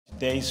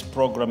today's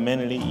program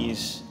mainly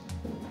is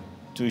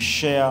to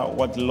share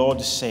what the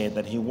Lord said,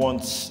 that He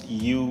wants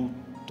you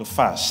to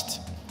fast.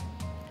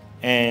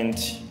 And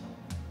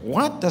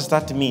what does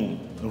that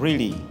mean,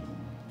 really,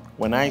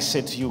 when I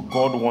say to you,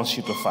 God wants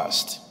you to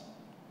fast?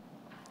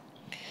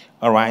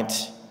 All right.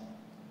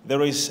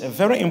 There is a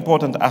very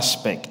important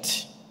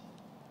aspect,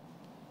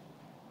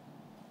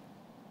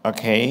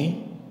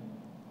 okay,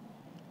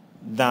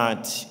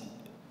 that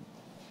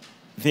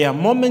there are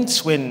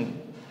moments when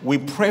we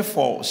pray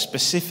for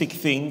specific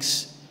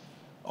things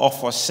or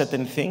for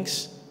certain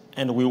things,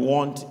 and we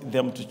want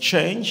them to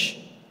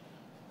change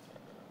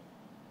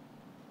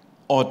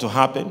or to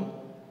happen,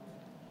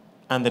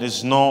 and there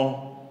is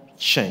no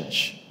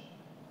change,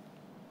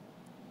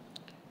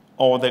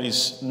 or there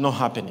is no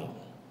happening.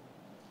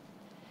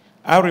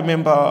 I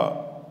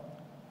remember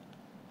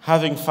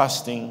having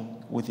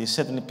fasting with a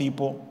certain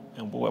people,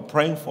 and we were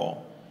praying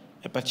for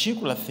a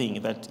particular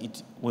thing that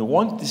we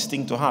want this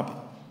thing to happen.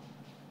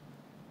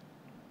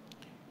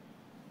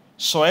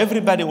 So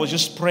everybody was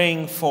just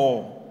praying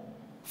for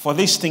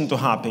this thing to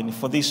happen,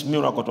 for this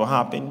miracle to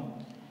happen,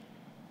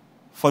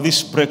 for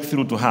this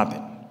breakthrough to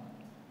happen.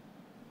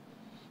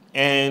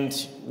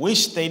 And we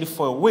stayed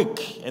for a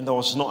week, and there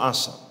was no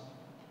answer.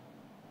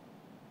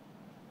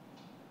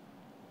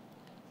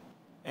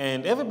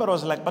 And everybody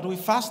was like, but we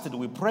fasted,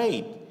 we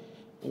prayed.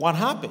 What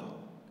happened?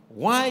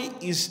 Why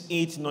is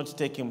it not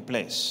taking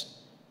place?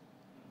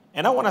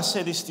 And I want to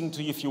say this thing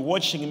to you, if you're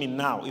watching me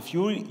now, if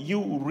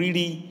you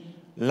really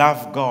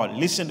love God,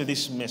 listen to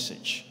this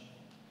message.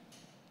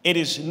 It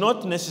is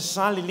not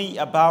necessarily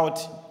about,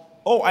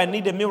 oh, I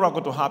need a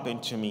miracle to happen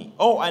to me.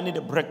 Oh, I need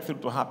a breakthrough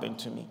to happen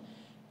to me.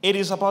 It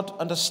is about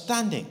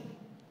understanding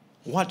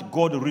what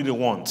God really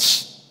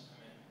wants.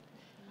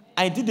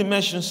 I did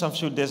mention some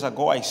few days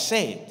ago, I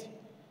said,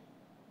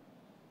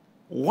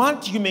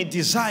 what you may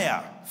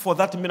desire for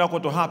that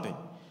miracle to happen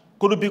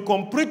could be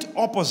complete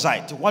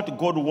opposite to what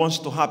God wants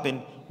to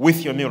happen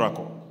with your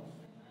miracle.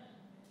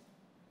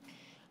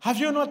 Have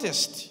you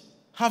noticed?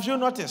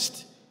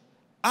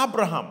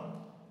 Abraham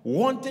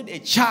wanted a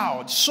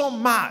child so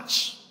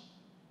much.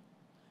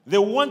 They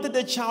wanted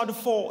a child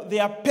for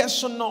their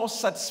personal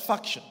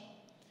satisfaction.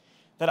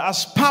 That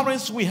as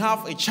parents, we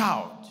have a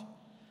child.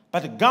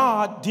 But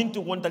God didn't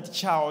want that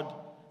child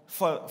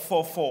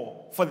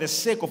for the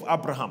sake of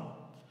Abraham.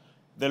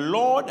 The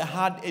Lord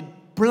had a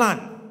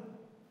plan,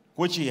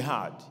 which He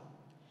had.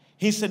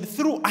 He said,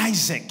 through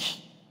Isaac,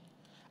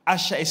 I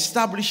shall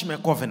establish my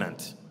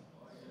covenant.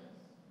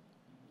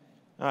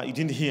 You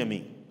didn't hear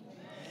me.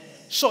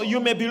 So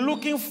you may be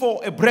looking for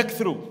a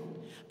breakthrough,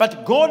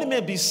 but God may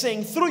be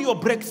saying, through your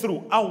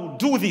breakthrough, I will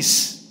do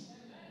this.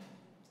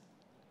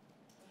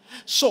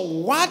 So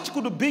what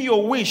could be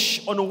your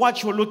wish on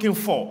what you're looking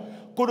for?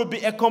 Could be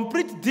a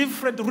complete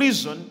different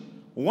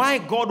reason why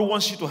God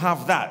wants you to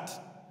have that.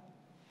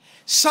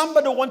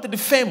 Somebody wanted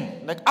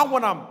fame, like I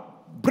want to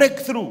break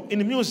through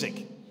in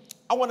music.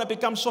 I want to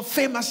become so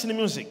famous in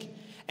music.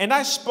 And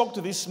I spoke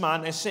to this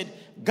man, I said,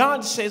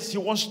 God says He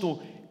wants to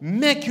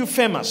make you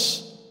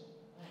famous.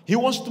 He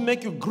wants to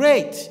make you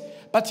great,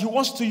 but He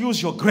wants to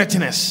use your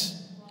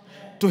greatness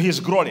to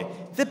His glory.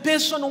 The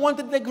person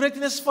wanted the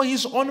greatness for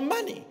his own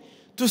money,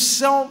 to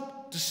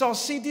sell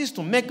CDs,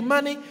 to make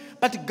money,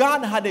 but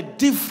God had a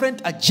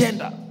different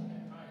agenda.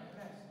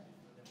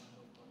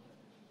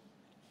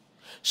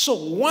 So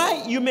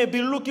why you may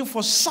be looking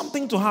for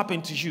something to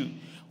happen to you,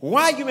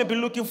 why you may be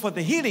looking for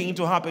the healing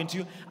to happen to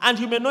you, and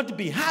you may not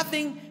be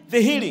having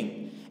the healing,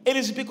 it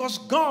is because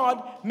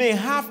God may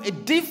have a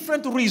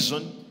different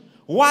reason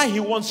why He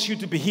wants you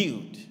to be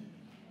healed.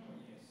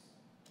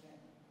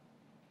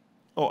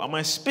 Oh, am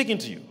I speaking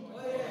to you?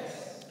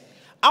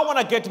 I want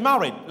to get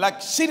married. Like,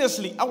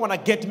 seriously, I want to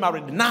get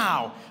married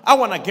now. I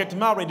want to get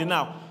married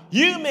now.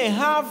 You may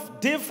have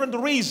different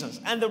reasons,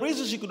 and the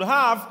reasons you could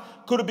have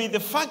could be the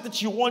fact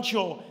that you want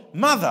your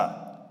mother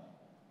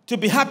to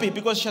be happy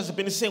because she has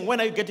been saying,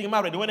 when are you getting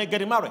married? When are you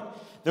getting married?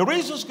 The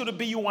reasons could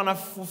be you want to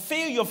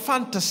fulfill your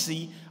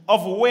fantasy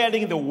of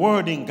wearing the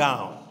wedding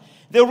gown.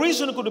 The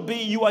reason could be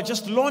you are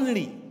just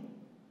lonely.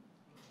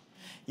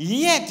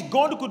 Yet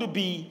God could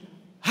be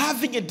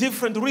having a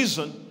different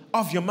reason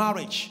of your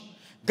marriage.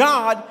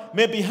 God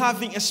may be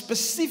having a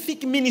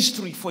specific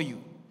ministry for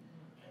you.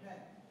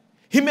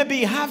 He may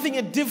be having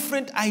a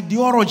different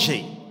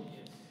ideology.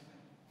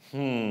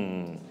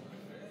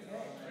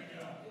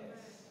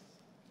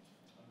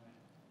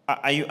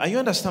 Are you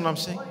understand what I'm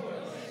saying?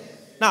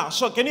 Now,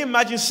 so can you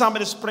imagine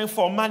somebody's praying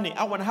for money?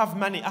 I want to have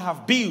money. I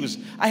have bills.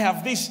 I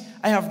have this.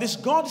 I have this.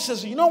 God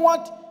says, you know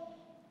what?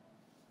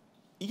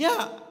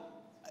 Yeah,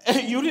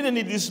 you really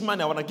need this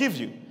money. I want to give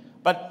you.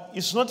 But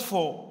it's not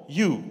for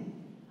you.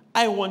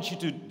 I want you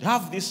to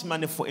have this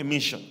money for a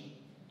mission.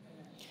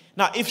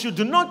 Now, if you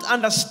do not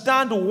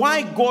understand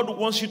why God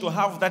wants you to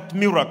have that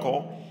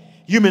miracle,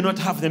 you may not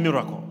have the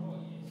miracle.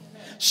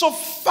 So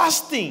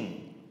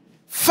fasting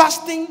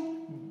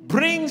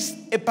brings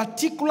a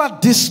particular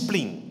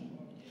discipline.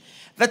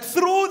 That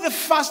through the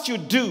fast you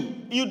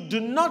do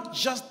not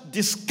just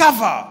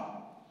discover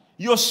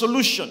your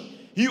solution.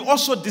 you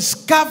also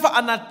discover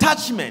an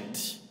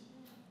attachment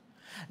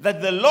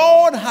that the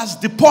Lord has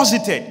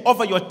deposited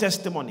over your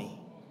testimony.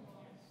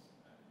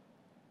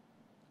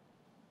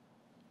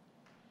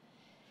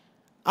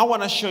 I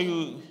want to show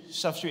you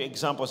some few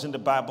examples in the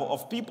Bible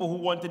of people who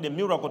wanted a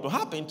miracle to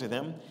happen to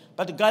them,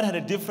 but God had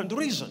a different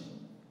reason.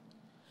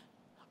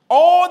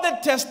 All the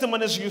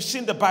testimonies you see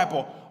in the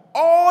Bible,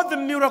 all the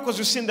miracles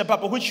you see in the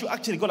Bible, which you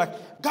actually go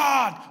like,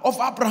 God of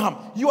Abraham,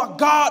 you are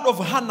God of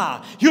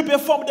Hannah. You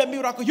performed a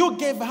miracle. You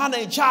gave Hannah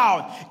a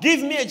child.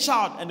 Give me a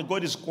child. And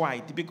God is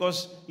quiet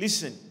because,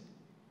 listen,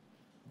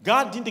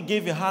 God didn't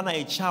give Hannah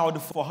a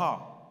child for her.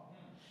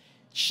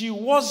 She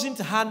wasn't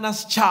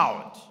Hannah's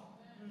child.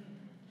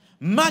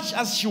 Much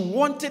as she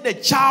wanted a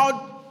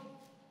child,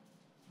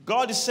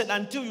 God said,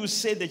 until you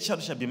say the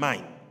child shall be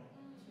mine.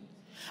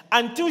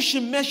 Until she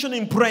mentioned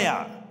in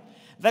prayer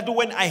that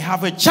when I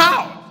have a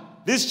child,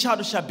 this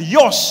child shall be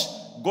yours.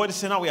 God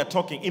said, now we are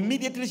talking.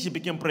 Immediately she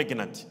became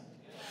pregnant.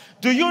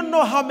 Do you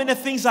know how many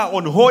things are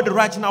on hold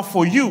right now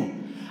for you?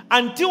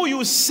 Until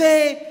you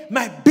say,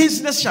 my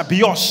business shall be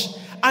yours.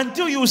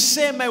 Until you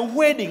say, my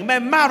wedding, my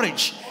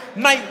marriage,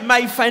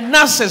 my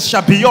finances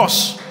shall be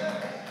yours.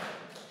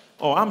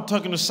 Oh, I'm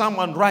talking to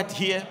someone right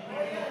here.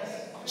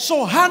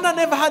 So Hannah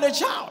never had a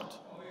child.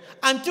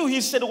 Until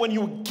he said, when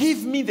you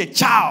give me the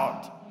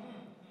child.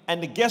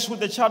 And guess who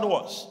the child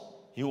was?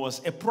 He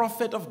was a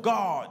prophet of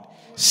God,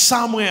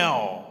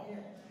 Samuel.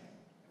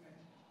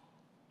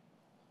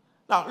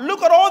 Now,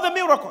 look at all the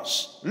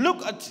miracles.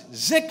 Look at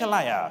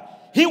Zechariah.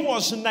 He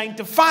was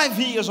 95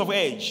 years of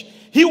age.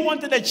 He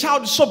wanted a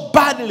child so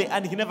badly,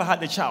 and he never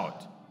had a child.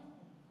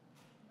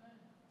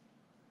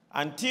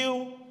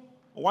 Until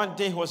one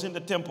day he was in the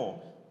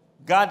temple.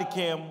 God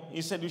came.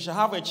 He said, you shall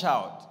have a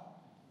child.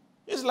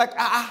 He's like,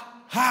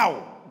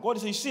 how? God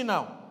said, you see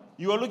now,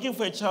 you are looking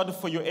for a child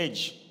for your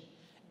age.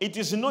 It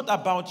is not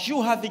about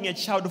you having a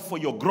child for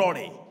your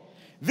glory.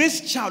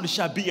 This child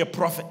shall be a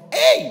prophet.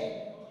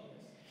 Hey!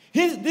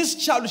 This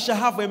child shall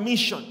have a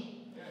mission.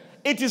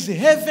 It is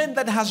heaven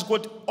that has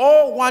got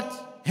all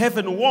what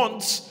heaven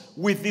wants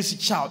with this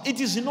child. It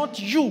is not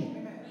you.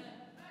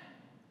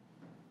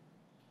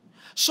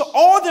 So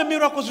all the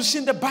miracles you see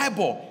in the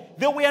Bible,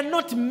 they were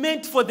not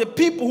meant for the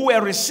people who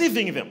were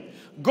receiving them.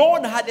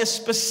 God had a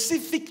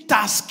specific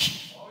task.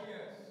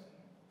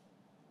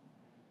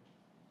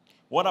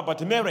 What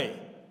about Mary?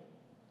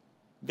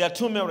 There are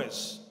two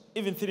Marys,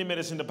 even three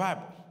Marys in the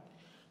Bible.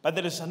 But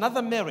there is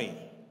another Mary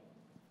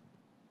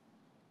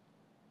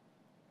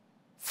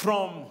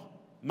from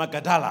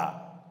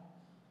Magdala.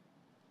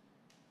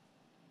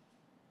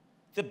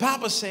 The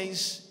Bible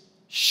says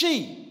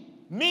she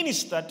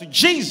ministered to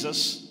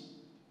Jesus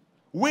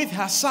with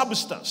her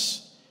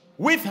substance,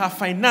 with her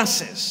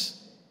finances.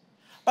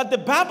 But the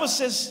Bible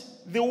says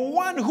the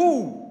one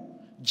who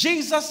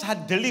Jesus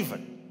had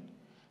delivered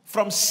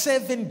from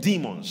 7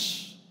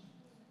 demons.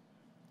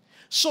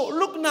 So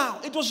look now,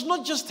 it was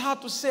not just her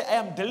to say, I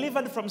am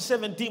delivered from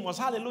 7 demons.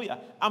 Hallelujah.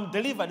 I'm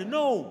delivered.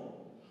 No.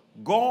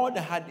 God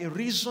had a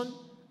reason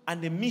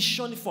and a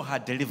mission for her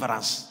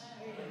deliverance.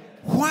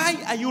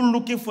 Why are you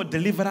looking for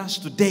deliverance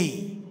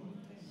today?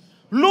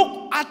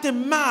 Look at a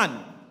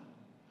man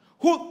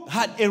who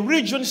had a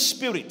region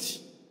spirit.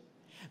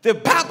 The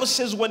Bible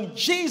says when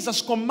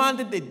Jesus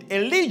commanded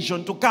a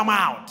legion to come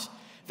out,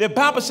 the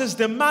Bible says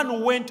the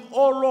man went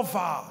all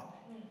over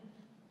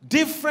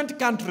different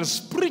countries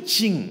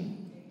preaching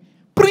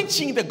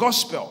the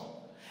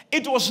gospel.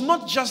 It was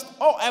not just,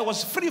 oh, I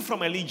was free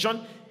from a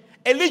legion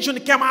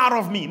came out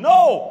of me.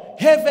 No,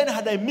 heaven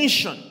had a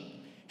mission.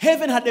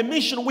 Heaven had a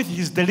mission with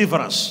his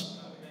deliverance.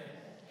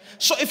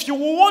 So if you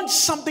want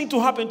something to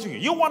happen to you,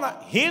 you want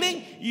a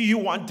healing, you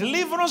want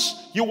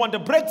deliverance, you want a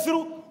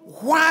breakthrough,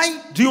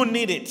 why do you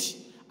need it?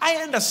 I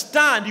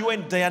understand you are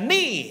in their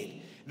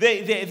need.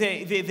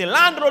 The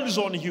landlord is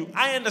on you.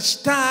 I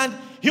understand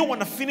you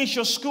want to finish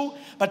your school,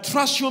 but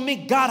trust you me,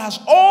 God has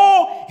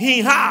all he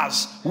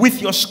has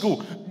with your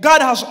school.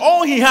 God has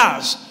all he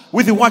has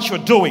with what you're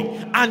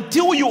doing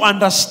until you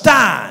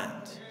understand.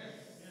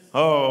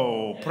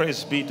 Oh,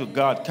 praise be to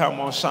God. Come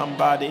on,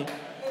 somebody.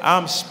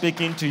 I'm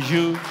speaking to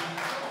you,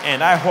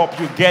 and I hope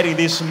you're getting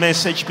this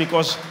message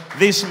because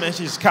this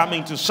message is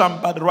coming to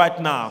somebody right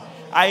now.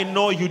 I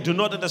know you do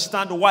not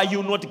understand why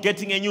you're not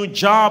getting a new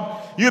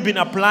job. You've been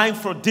applying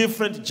for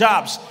different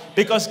jobs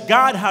because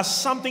God has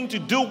something to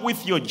do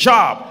with your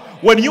job.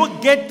 When you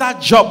get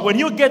that job, when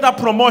you get that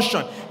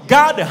promotion,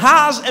 God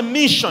has a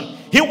mission.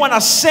 He want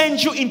to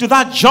send you into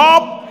that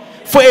job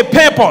for a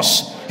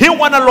purpose. He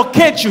want to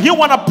locate you. He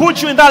want to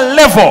put you in that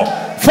level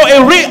for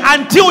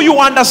until you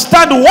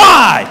understand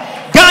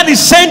why God is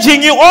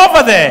sending you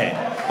over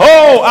there.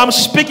 Oh, I'm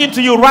speaking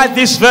to you right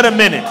this very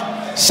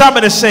minute.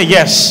 Somebody say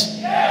yes.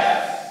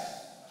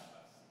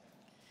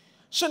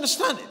 So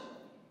understand it.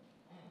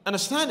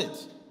 Understand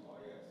it.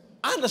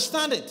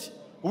 Understand it.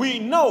 We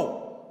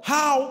know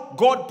how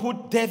God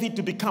put David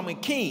to become a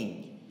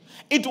king.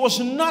 It was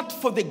not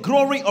for the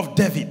glory of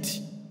David.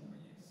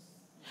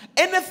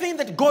 Anything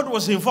that God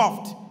was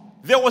involved,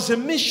 there was a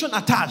mission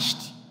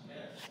attached.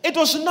 It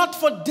was not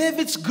for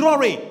David's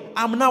glory.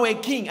 I'm now a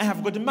king. I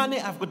have got money.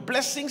 I've got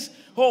blessings.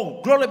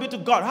 Oh, glory be to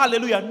God.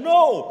 Hallelujah.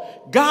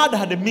 No. God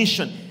had a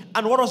mission.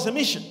 And what was the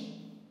mission?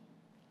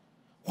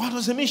 What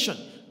was the mission?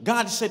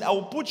 God said, I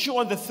will put you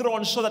on the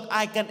throne so that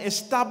I can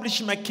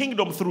establish my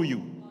kingdom through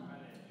you.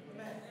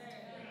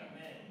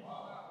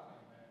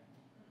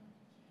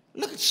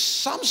 Look at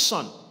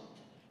Samson.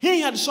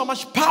 He had so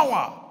much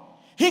power.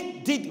 He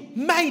did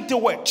mighty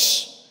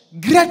works,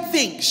 great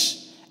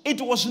things. It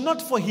was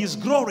not for his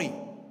glory.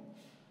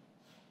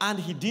 And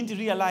he didn't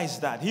realize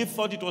that. He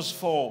thought it was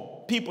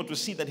for people to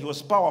see that he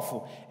was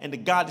powerful.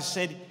 And God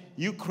said,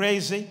 you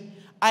crazy.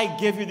 I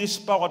gave you this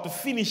power to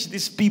finish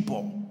these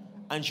people.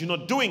 And you're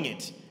not doing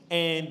it.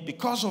 And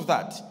because of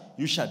that,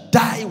 you shall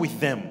die with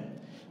them.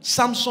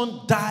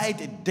 Samson died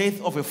the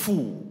death of a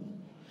fool.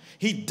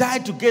 He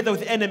died together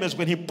with enemies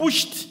when he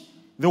pushed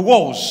the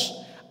walls.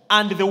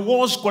 And the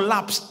walls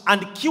collapsed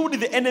and killed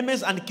the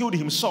enemies and killed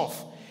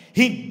himself.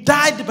 He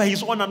died by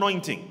his own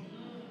anointing.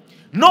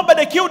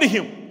 Nobody killed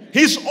him.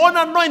 His own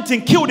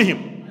anointing killed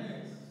him.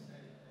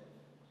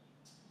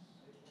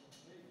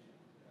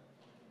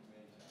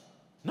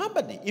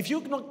 Nobody. If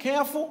you're not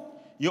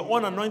careful, your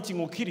own anointing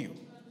will kill you.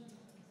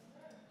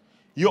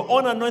 Your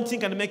own anointing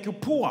can make you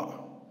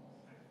poor.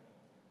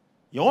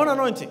 Your own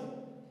anointing.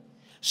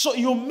 So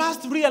you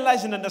must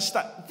realize and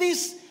understand.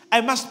 This,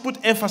 I must put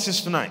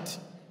emphasis tonight.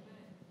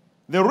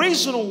 The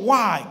reason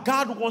why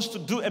God wants to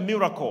do a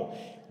miracle,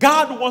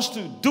 God wants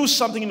to do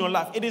something in your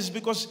life, it is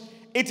because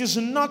it is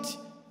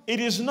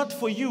not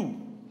for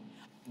you.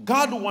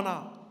 God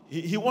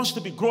He wants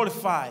to be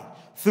glorified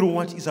through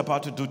what He's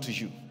about to do to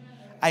you.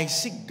 I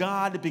see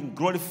God being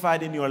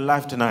glorified in your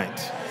life tonight.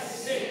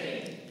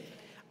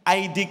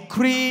 I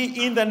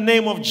decree in the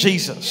name of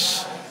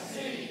Jesus,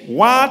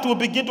 what will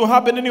begin to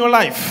happen in your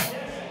life?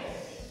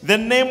 The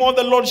name of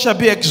the Lord shall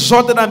be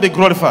exalted and be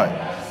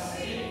glorified.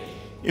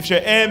 If your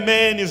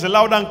amen is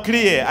loud and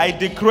clear, I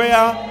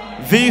declare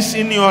this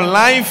in your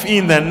life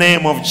in the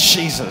name of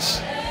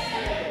Jesus.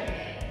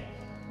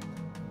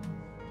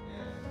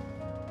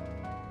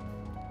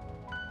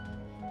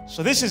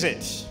 So this is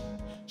it.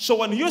 So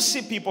when you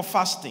see people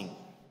fasting,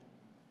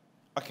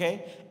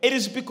 okay, it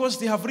is because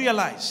they have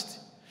realized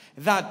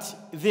that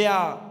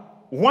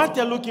what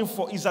they're looking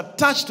for is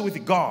attached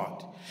with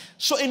God.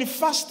 So in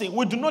fasting,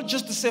 we do not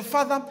just say,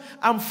 Father,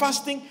 I'm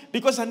fasting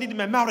because I need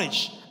my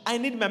marriage. I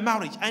need my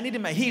marriage. I need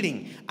my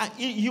healing.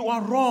 You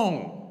are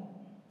wrong.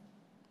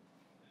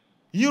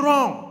 You're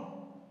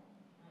wrong.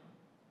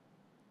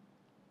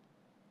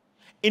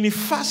 In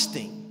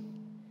fasting,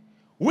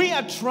 we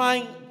are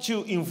trying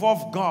to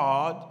involve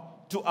God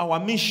to our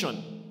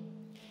mission.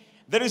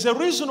 There is a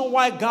reason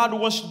why God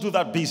wants to do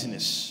that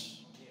business.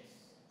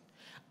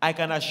 I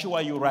can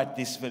assure you right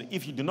this very.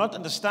 If you do not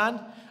understand,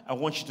 I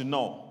want you to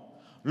know.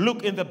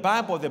 Look in the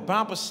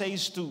Bible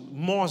says to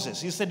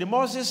Moses, he said to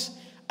Moses,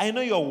 I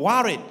know you're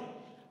worried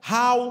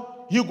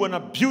how you're going to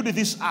build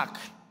this ark,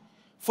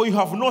 for you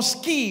have no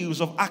skills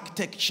of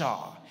architecture.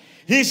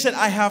 He said,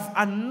 I have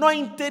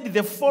anointed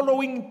the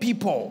following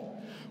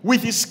people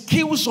with the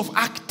skills of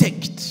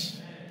architects.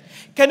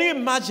 Can you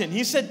imagine?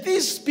 He said,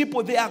 these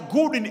people, they are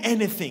good in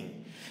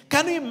anything.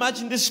 Can you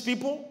imagine these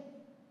people?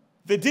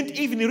 They didn't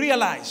even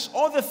realize.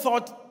 All they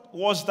thought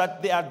was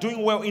that they are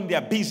doing well in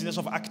their business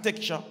of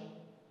architecture.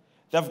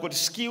 They've got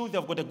skill,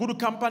 they've got a good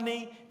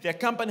company, their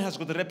company has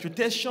got a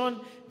reputation,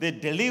 they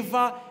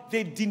deliver.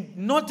 They did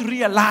not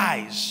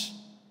realize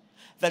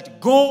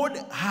that God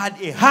had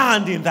a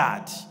hand in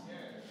that.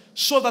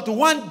 So that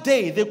one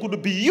day they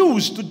could be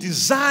used to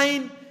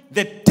design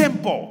the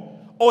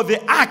temple or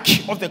the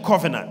ark of the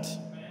covenant.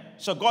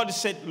 So God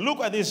said, look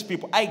at these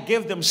people. I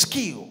gave them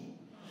skill.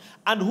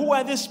 And who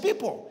are these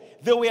people?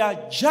 They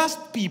were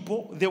just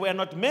people. They were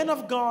not men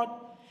of God.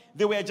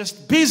 They were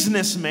just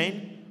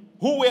businessmen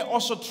who were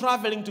also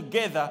traveling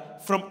together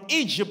from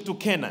Egypt to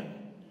Canaan.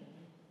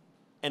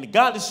 And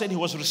God said He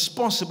was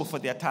responsible for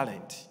their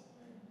talent.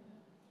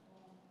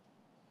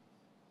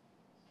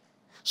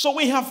 So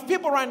we have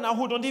people right now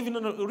who don't even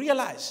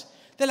realize.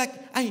 They're like,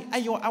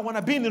 I want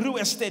to be in real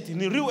estate. In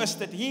real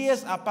estate,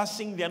 years are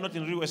passing, they are not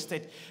in real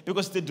estate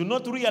because they do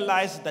not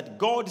realize that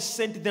God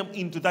sent them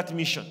into that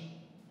mission.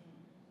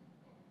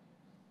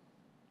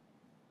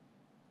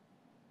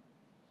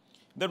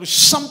 There is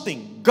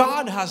something.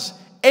 God has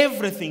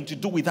everything to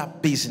do with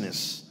that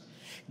business.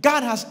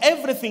 God has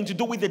everything to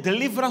do with the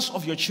deliverance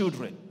of your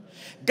children.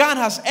 God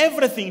has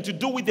everything to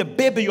do with the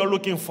baby you're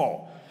looking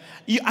for.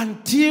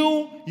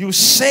 Until you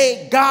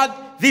say,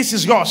 God, this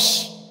is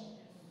yours,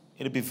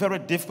 it'll be very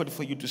difficult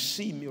for you to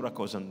see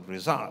miracles and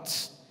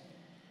results.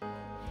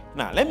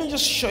 Now, let me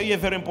just show you a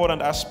very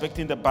important aspect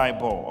in the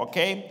Bible,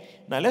 okay?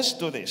 Now, let's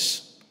do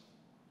this.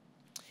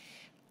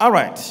 All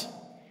right.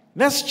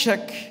 Let's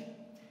check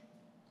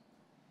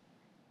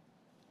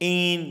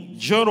in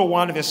Joel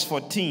 1 verse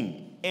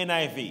 14,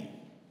 NIV.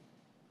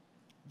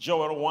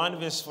 Joel 1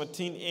 verse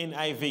 14,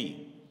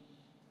 NIV.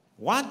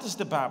 What does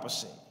the Bible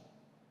say?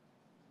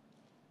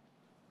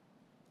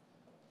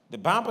 The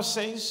Bible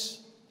says,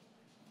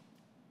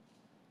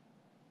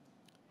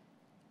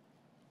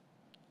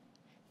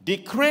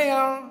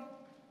 declare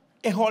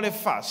a holy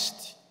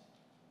fast.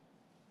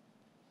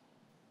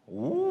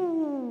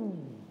 Ooh.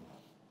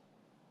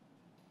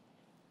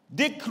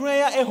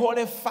 Declare a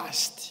holy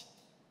fast.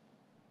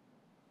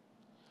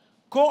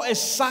 Call a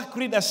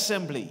sacred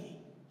assembly.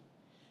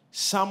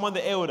 Summon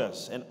the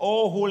elders and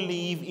all who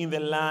live in the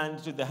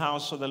land to the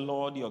house of the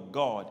Lord your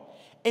God,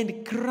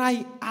 and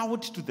cry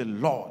out to the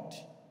Lord.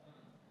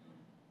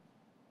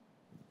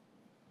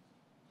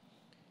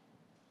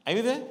 Are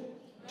you there?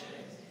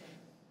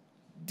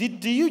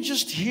 Did you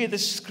just hear the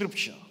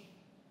scripture?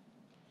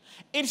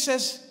 It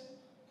says,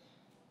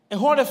 a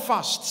holy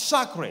fast,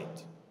 sacred.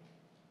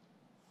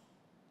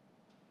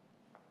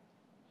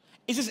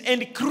 It says,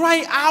 and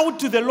cry out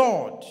to the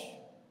Lord.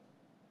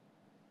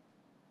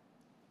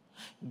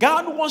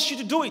 God wants you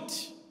to do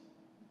it.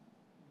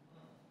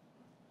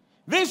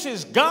 This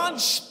is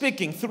God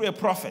speaking through a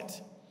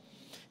prophet.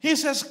 He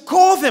says,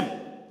 call them.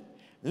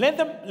 Let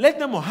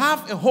them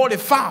have a holy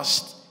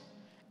fast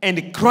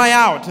and cry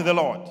out to the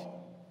Lord.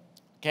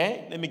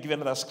 Okay? Let me give you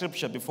another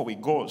scripture before we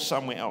go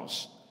somewhere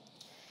else.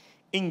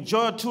 In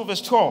Joel 2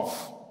 verse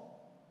 12,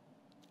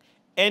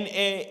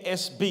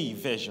 NASB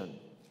version.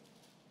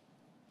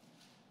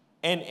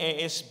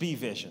 NASB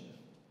version.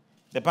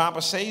 The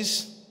Bible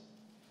says,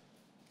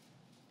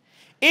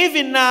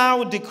 even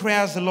now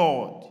declares the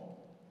Lord,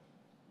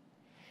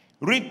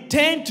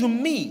 return to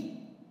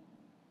me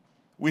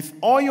with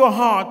all your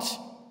heart,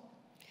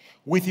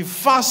 with your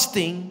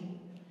fasting,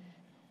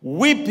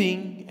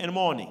 weeping, and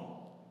mourning.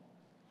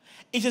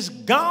 It says,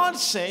 God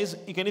says,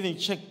 you can even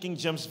check King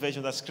James Version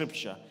of that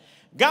scripture.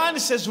 God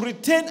says,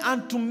 return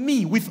unto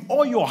me with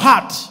all your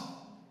heart.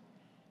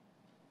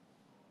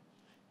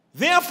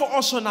 Therefore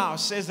also now,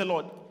 says the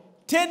Lord,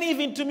 turn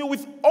even to me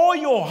with all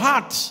your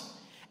heart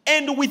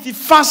and with the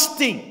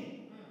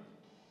fasting.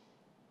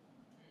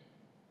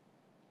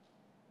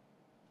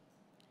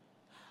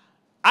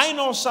 I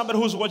know somebody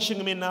who's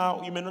watching me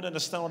now, you may not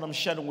understand what I'm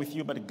sharing with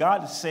you, but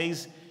God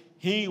says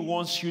He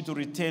wants you to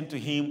return to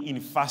Him in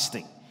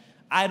fasting.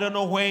 I don't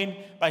know when,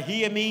 but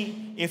hear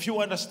me. If you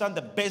understand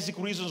the basic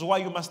reasons why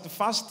you must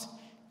fast,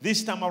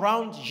 this time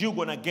around, you're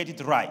going to get it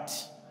right.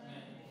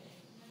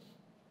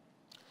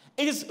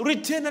 It is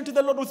return unto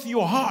the Lord with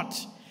your heart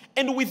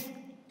and with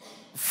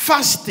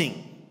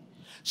fasting.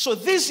 So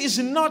this is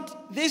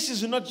not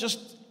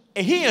just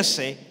a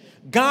hearsay.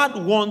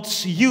 God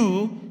wants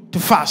you to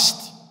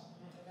fast.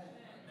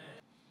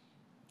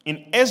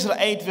 In Ezra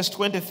 8 verse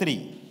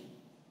 23,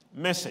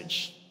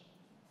 message.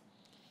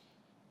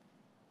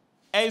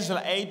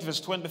 Ezra 8 verse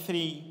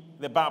 23,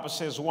 the Bible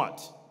says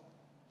what?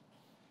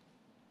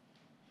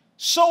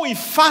 So he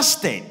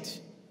fasted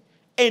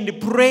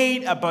and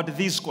prayed about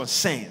these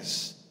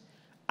concerns,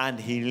 and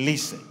he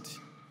listened.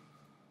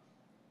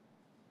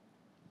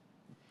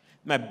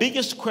 My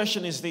biggest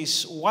question is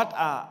this: what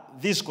are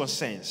these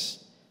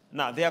concerns?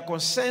 Now, their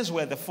concerns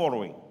were the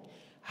following.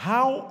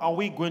 How are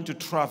we going to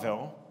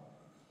travel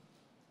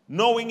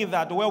knowing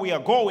that where we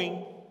are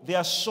going, there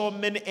are so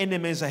many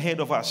enemies ahead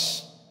of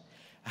us?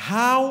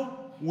 How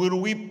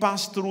will we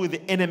pass through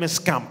the enemy's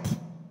camp?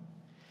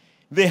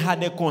 They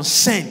had a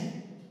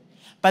concern,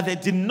 but they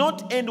did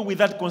not end with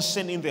that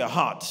concern in their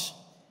heart.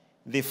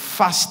 They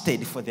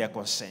fasted for their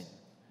concern.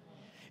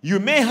 You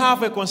may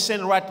have a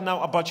concern right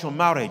now about your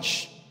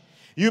marriage.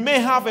 You may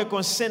have a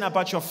concern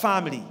about your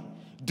family.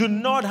 Do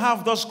not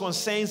have those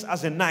concerns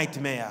as a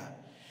nightmare.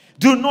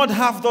 Do not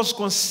have those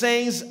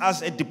concerns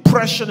as a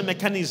depression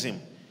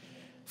mechanism.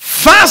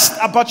 Fast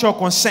about your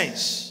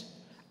concerns,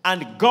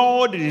 and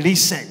God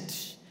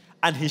listened,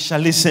 and He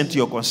shall listen to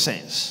your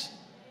concerns.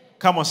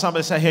 Come on,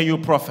 somebody say, I hear you,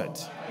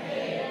 prophet.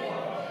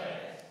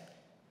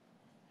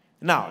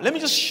 Now, let me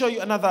just show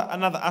you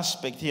another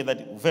aspect here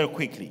that very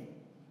quickly.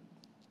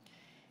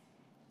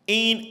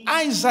 In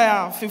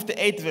Isaiah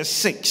 58 verse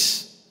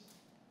 6,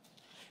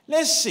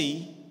 let's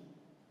see,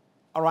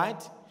 all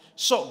right?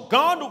 So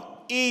God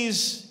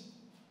is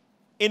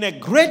in a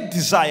great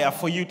desire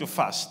for you to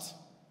fast.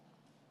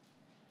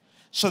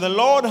 So the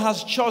Lord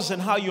has chosen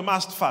how you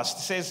must fast.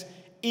 He says,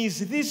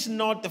 is this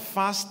not the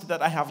fast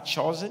that I have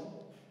chosen?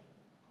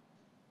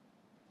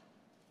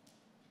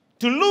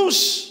 To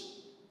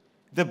loose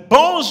the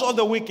bonds of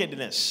the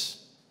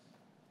wickedness.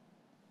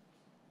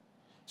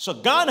 So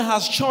God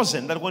has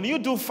chosen that when you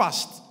do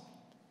fast,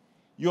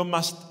 you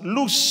must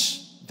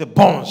loose the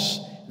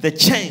bonds, the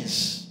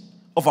chains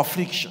of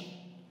affliction.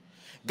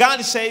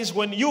 God says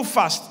when you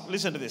fast,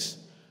 listen to this,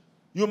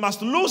 you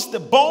must loose the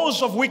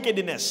bonds of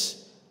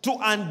wickedness to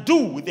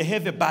undo the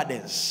heavy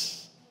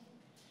burdens,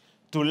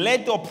 to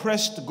let the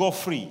oppressed go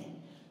free,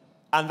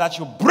 and that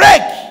you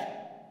break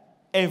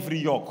every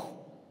yoke.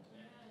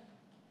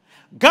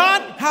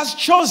 God has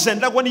chosen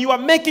that when you are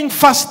making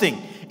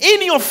fasting,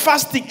 in your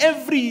fasting,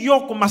 every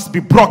yoke must be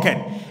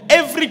broken.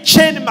 Every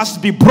chain must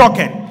be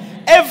broken.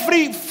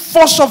 Every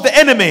force of the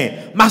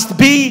enemy must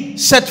be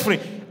set free.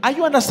 Are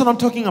you understand what I'm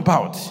talking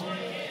about?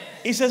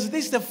 He says,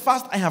 this is the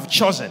fast I have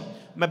chosen.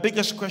 My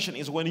biggest question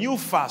is, when you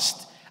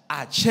fast,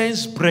 are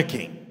chains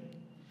breaking?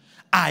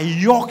 Are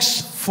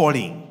yokes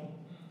falling?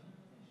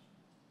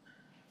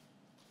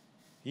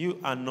 You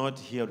are not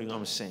hearing what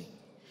I'm saying.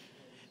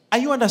 Are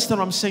you understand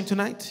what I'm saying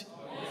tonight?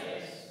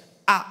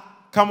 Yes.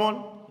 Come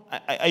on.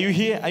 Are you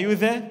here? Are you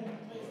there?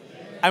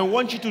 I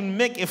want you to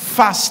make a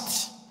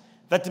fast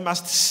that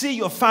must see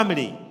your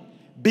family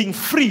being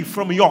free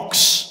from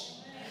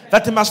yokes.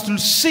 That must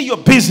see your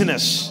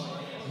business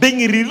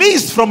being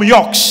released from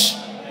yokes.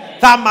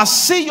 That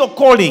must see your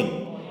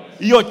calling,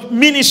 your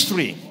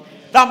ministry.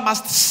 That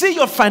must see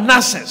your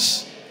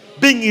finances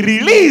being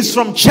released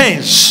from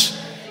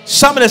chains.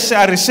 Somebody say,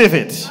 I receive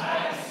it.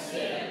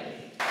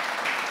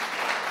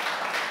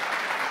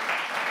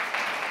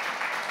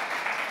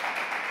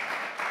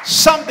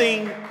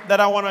 Something that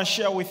I want to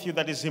share with you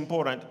that is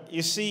important.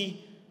 You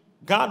see,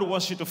 God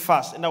wants you to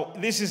fast. Now,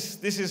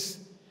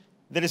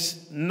 there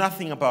is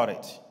nothing about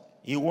it.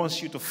 He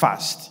wants you to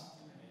fast.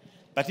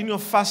 But in your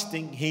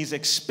fasting, He is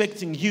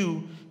expecting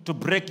you to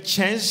break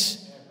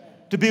chains,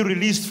 to be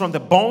released from the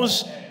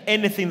bones,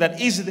 anything that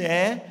is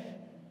there.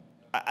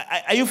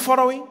 Are you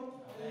following?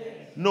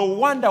 No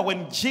wonder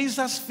when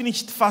Jesus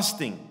finished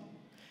fasting,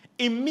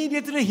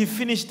 immediately He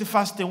finished the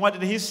fasting, what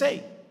did He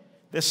say?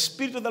 The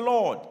Spirit of the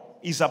Lord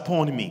is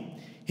upon me.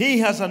 He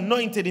has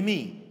anointed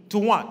me to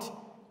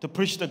what? To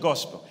preach the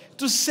gospel.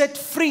 To set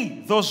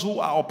free those who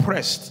are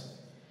oppressed.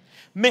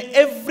 May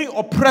every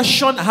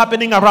oppression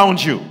happening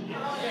around you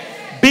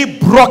be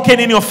broken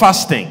in your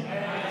fasting.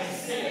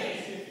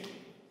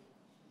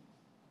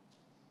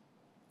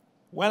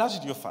 Well, as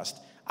you do your fast,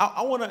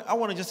 I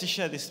want to just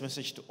share this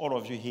message to all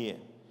of you here.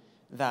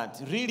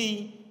 That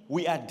really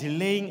we are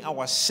delaying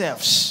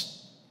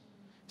ourselves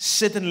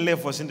certain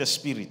levels in the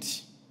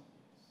spirit.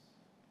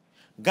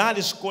 God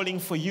is calling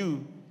for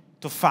you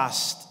to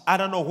fast. I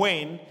don't know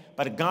when,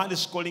 but God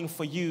is calling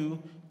for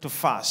you to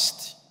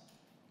fast.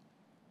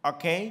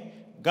 Okay?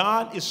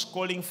 God is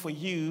calling for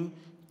you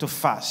to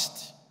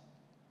fast.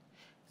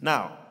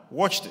 Now,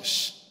 watch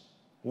this.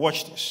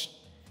 Watch this.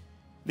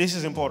 This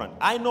is important.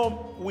 I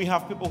know we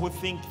have people who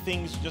think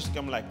things just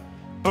come like,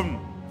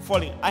 boom,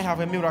 falling. I have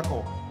a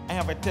miracle. I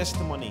have a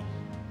testimony.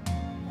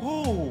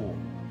 Oh,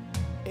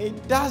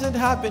 it doesn't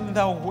happen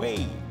that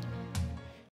way.